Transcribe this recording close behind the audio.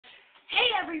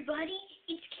everybody,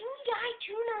 it's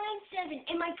KingGuy297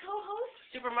 and my co-host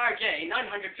Super Mario J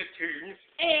 915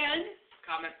 and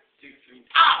comment 23.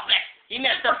 Oh, man, he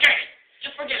messed up.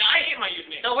 Just forget it. I hate my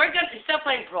username. So we're gonna instead of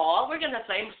playing Brawl, we're gonna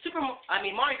play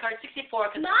Mario Kart 64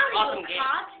 because it's an awesome game.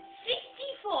 Mario Kart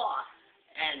 64.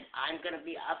 And I'm gonna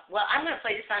be up. Well, I'm gonna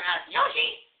play this time as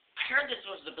Yoshi. I heard this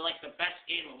was the best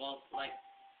game of all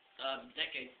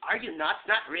decade. Are you nuts?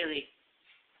 Not really.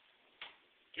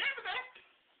 Can I have it back?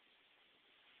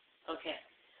 Okay.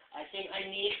 I think I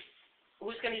need.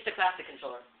 Who's gonna use the classic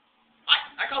controller?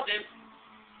 I called him.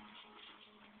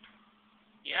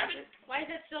 Yeah. Why is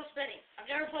it still spinning? I've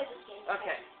never played this game.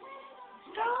 Okay.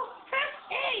 Go press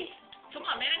A. Come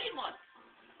on, man. I need one.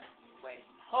 Wait.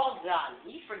 Hold on.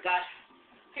 You forgot.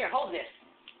 Here, hold this.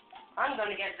 I'm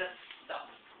gonna get this stuff.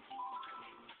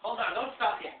 Hold on. Don't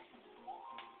stop yet.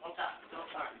 Don't stop. Don't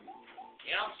start.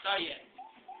 Yeah, don't start yet.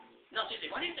 No,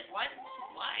 seriously. Why do you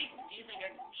think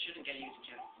I shouldn't get a YouTube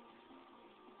channel?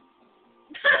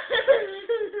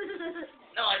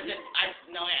 No,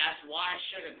 I asked why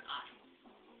shouldn't I?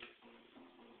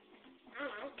 I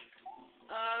don't know.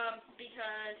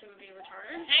 Because it would be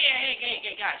retarded.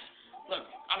 Hey, guys. Look,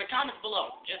 on the comments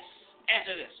below, just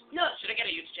answer this. No. Should I get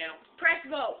a YouTube channel? Press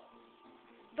vote.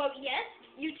 Vote yes.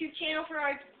 YouTube channel for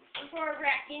our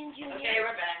Rackin' Jr. Okay,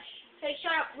 we're back. Hey,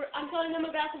 shut up. I'm telling them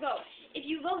about the vote. If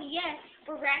you vote yes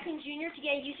for Rackin' Jr. to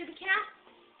get a YouTube account,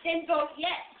 then vote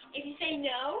yes. If you say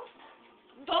no,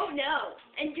 vote no.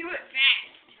 And do it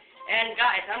fast. And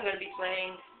guys, I'm going to be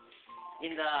playing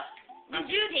in the... The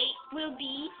due date will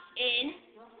be in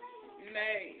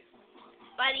May.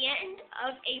 By the end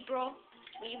of April,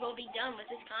 we will be done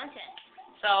with this contest.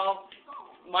 So,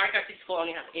 Mario Kart 64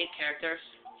 only has 8 characters.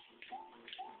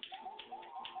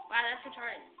 Wow, that's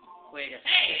retarded. Wait a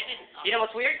second. Hey! You know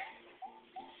what's weird?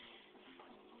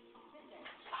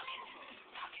 Socket.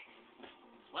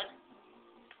 What?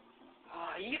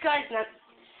 You guys not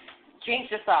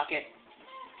change the socket.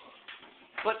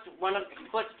 Put the...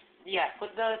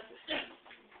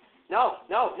 No.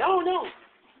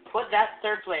 Put that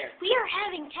third player. We are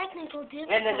having technical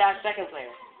difficulties. And then that second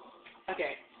player.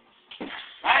 Okay.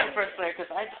 I am the first player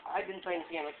because I've been playing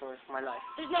this game for my life.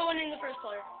 There's no one in the first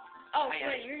player. Oh, I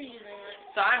wait, you're using it.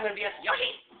 So I'm going to be a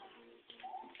Yoshi.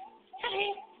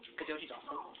 Yoshi. Because Yoshi's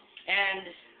awesome.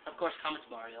 And, of course, comments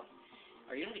Mario.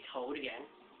 Are you going to be Toad again?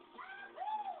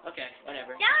 Okay,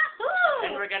 whatever. Yahoo!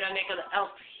 And we're going to make an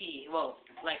LP, well,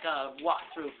 like a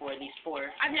walkthrough for these 4.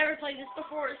 I've never played this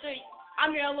before, so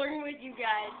I'm going to learn with you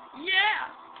guys.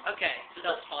 Yeah! Okay, so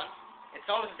that's fun. It's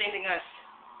almost the same thing as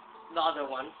the other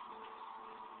one.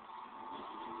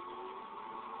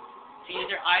 To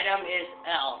use your item is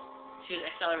L. Choose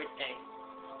accelerate thing.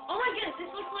 Oh my goodness,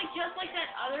 this looks like just like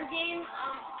that other game.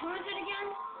 Who is it again?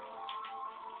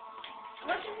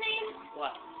 What's his name?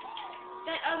 What?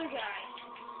 That other guy.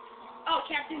 Oh,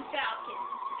 Captain Falcon.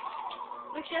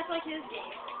 Looks just like his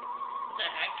game. What the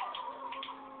heck?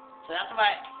 So that's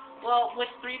why. Well,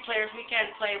 with 3 players, we can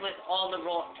play with all the.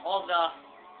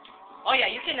 Oh yeah,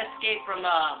 you can escape from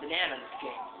banana in this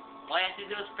game. All you have to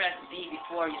do is press B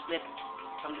before you slip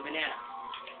from the banana.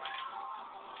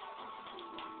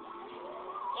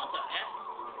 What the heck?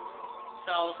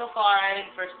 So far I'm in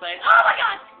first place. Oh my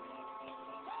god!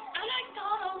 I like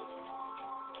Donald.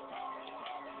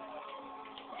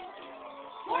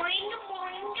 Boing,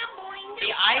 boing, boing.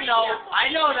 See, I know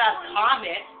that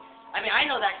Comet. I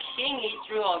know that Kingy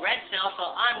threw a red shell,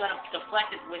 so I'm gonna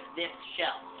deflect it with this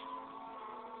shell.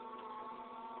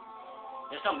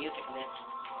 There's no music in this.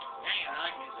 Dang, I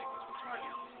like music.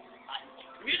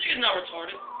 Music is not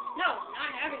retarded. No, not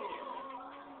having music.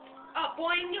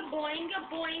 Boing, boing,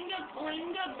 boing,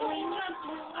 boing, boing, boing.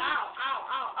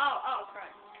 Ow,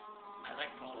 crap. I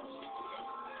like polos.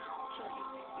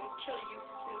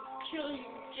 Kill you,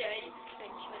 Jay. And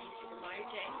kill you, Super Mario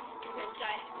J. You're gonna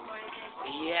die, Super Mario J.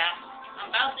 Yeah. I'm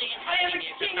bouncing in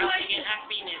happiness. Wait,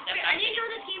 I didn't know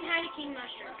this game had a king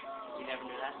mushroom. You never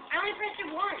knew that? I only pressed it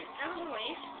once. That was a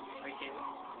waste. Are you kidding me?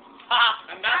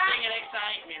 I'm bouncing in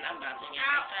excitement. I'm bouncing in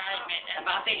excitement. I'm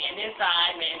bouncing in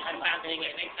excitement. I'm bouncing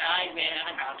in excitement.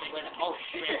 I'm bouncing with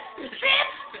emotion. Trip!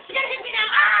 You're gonna hit me now!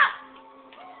 Ah!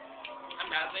 I'm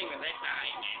bouncing with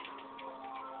excitement.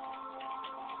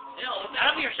 Ew,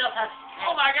 none of yourself has...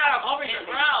 Oh my god, I'm hovering the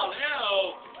ground.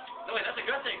 Ew. No, wait, that's a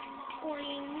good thing.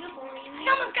 Boing.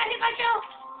 Someone's got hit by Joe!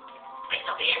 Please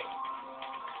don't be it!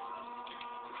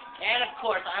 And of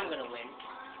course, I'm gonna win.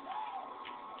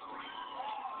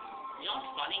 You know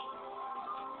what's funny?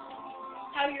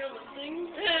 How you're listening?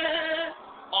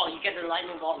 Oh, you get the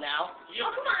lightning bolt now?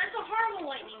 Oh, come on, that's a horrible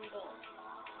lightning bolt.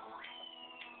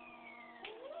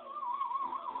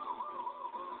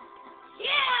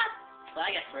 Yeah! So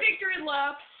I get first. Victory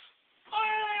lap.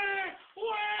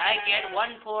 I get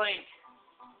 1 point.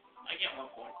 I get 1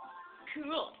 point.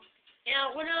 Cool. Now,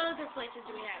 what other places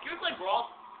do we have? You play Brawl?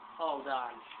 Hold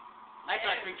on. I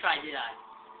thought we tried, did I?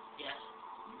 Yes.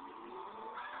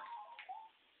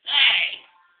 Hey!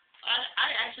 I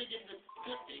actually did the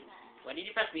good thing. What did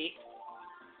you press B?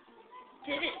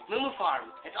 Did it? Moo Moo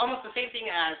Farm. It's almost the same thing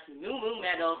as Moo Moo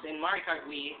Meadows in Mario Kart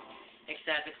Wii,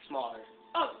 except it's smaller.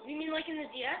 Oh, you mean like in the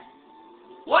DS?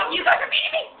 What? You guys are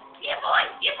beating me? Yeah, boy!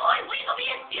 Yeah, boy! What you gonna be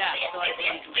in? Yeah, so I Wait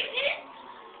a minute!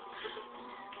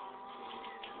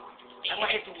 I'm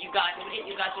gonna hit you guys. I'm gonna hit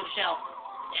you guys with a shell.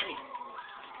 Damn it.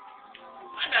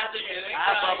 I'm bouncing you.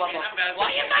 Why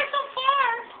are you guys so far?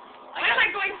 Why am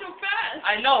I going so fast?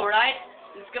 I know, right?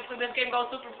 This game goes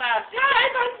super fast.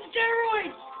 Guys, on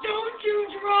steroids! Don't do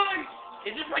drugs!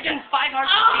 Is this like in 5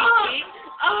 hearts Oh! speed?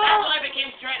 That's when I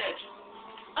became straight edge.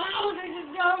 Oh, this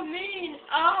is so mean!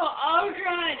 Oh,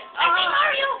 God! I see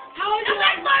Mario! How do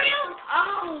I... Mario!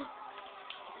 Oh!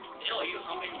 Ew, you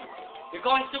humming? You're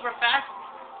going super fast?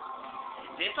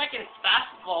 Is this like in fast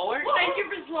forward? Thank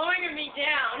you for slowing me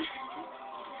down.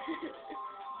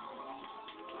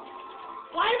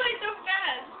 Why am I so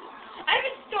fast? I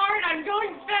haven't started. I'm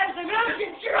going fast. I'm out of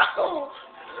control.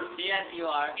 Yes, you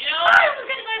are. You know, I was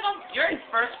gonna say something. You're in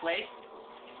first place.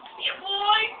 Yeah,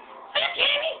 boy! Are you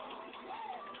kidding me?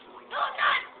 No, I'm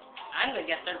not. I'm gonna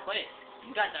get third place.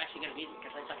 You guys are actually gonna beat me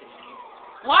because I suck at this game.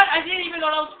 What? I didn't even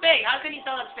know that was fake. How can you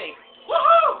tell that's fake?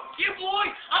 Woohoo! Yeah, boy!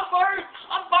 I'm first!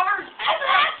 I'm first! I'm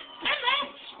last! I'm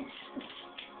last!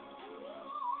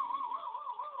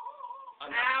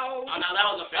 Ow. Oh, no, that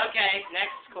was a fail. Okay,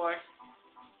 next course.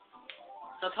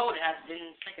 So Toad has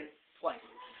been second twice.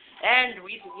 And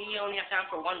we only have time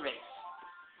for 1 race.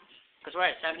 Because we're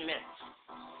at 70 minutes.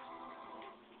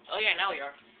 Oh, yeah, now we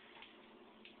are.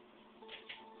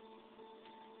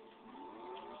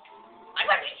 I'm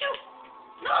gonna beat you!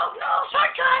 No,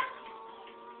 shortcut!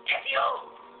 It's you!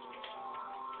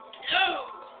 No!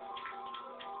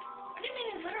 I didn't mean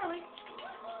it literally.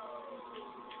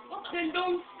 Then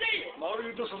don't say it.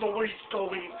 Mario doesn't know where he's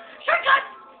going. Shortcut!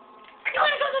 I don't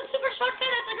want to go to the super shortcut.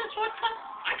 I think it's shortcut.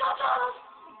 I got those.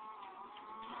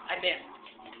 I missed.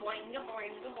 Boing,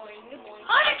 boing, boing, boing.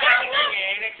 I'm excitement!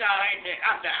 in excitement.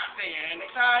 I'm bouncing in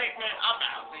excitement. I'm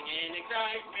bouncing in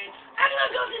excitement. I'm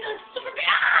gonna go to the super big.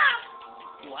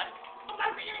 Ah! What? I'm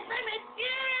bouncing in excitement.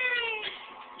 Yay!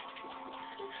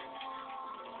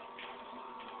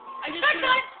 I just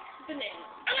Shortcut! banana.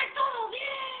 I like those.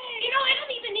 Yay! You know, I don't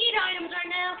even need items right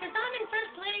now because I'm in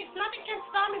first place. Nothing can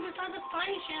stop me besides a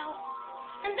spiny shell.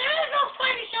 And there is no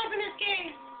spiny shells in this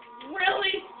game.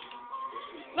 Really?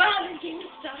 Wow, this game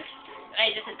sucks.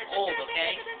 Hey, this is old,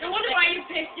 okay? I wonder why you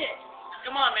picked it.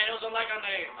 Come on, man. It was like on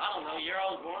the, I don't know, year I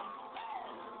was born.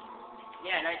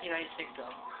 Yeah, 1996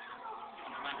 though.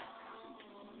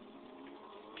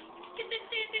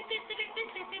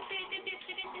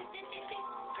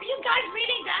 Are you guys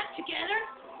reading that together?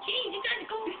 Jeez, you guys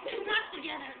go nuts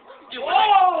together. Dude,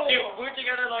 Whoa! Dude, we're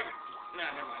together like... Nah,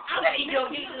 never mind. I'm gonna you're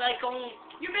like going.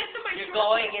 You messed up my You're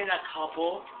shortcut. going in a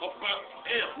couple. Oh,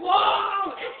 ew.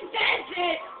 Whoa! That's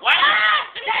it! What?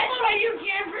 That's why you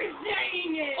can't be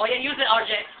saying it! Oh yeah, use it,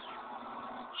 RJ.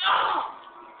 Oh!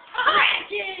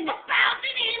 Kraken! I'm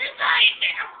bouncing in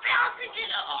excitement. I'm bouncing in...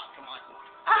 Oh, come on.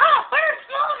 Uh-huh, We're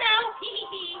small now.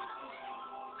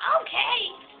 Okay,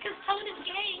 because Toad is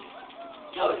gay.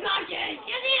 Toad's not gay.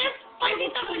 Yes, he is. Why is he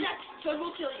so good? Toad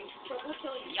will kill you. Toad will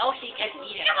kill you. Yoshi can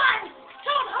eat it. Come on.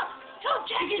 Toad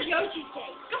Jack Because Yoshi's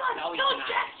gay. Come on, No, he's Toad not.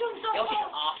 Jack's himself.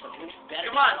 Yoshi's awesome. He's better.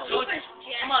 Come on, than Toad. Toad.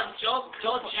 Come on, Joe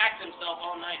jacked himself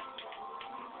all night.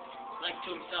 Like to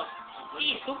himself.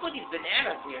 Jeez, who put these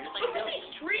bananas here? It's like Look at really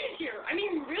these trees here. I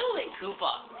mean, really.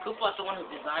 Koopa. Koopa's the one who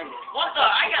designed it. What the?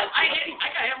 I got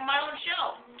hit my own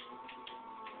shell.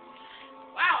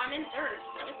 Wow, I'm in third.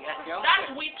 Yes, Joe.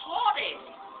 That's retarded.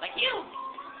 Like you.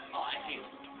 Oh, I see.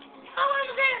 How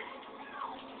was this?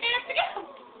 Have to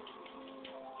go.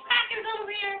 Crackers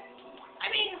over here. I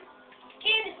mean,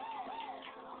 kid.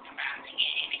 I'm bouncing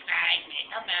in excitement.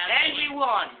 I'm bouncing. And we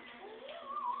won.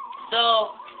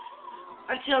 So,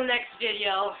 until next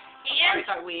video. And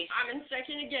Sorry, we. I'm in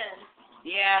second again.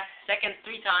 Yeah, second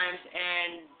 3 times,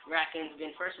 and Raccoon's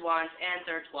been first once, and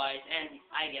third twice, and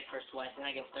I get first twice, and I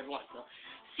get third once. So,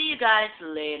 see you guys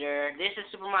later. This is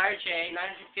Super Mario J,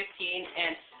 915,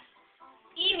 and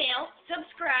Email,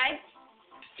 subscribe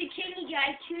to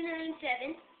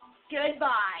KingyGuy297.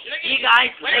 Goodbye. see you guys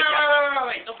Wait, later.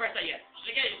 wait. Don't press that yet.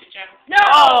 Should I get a YouTube channel? No!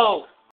 No!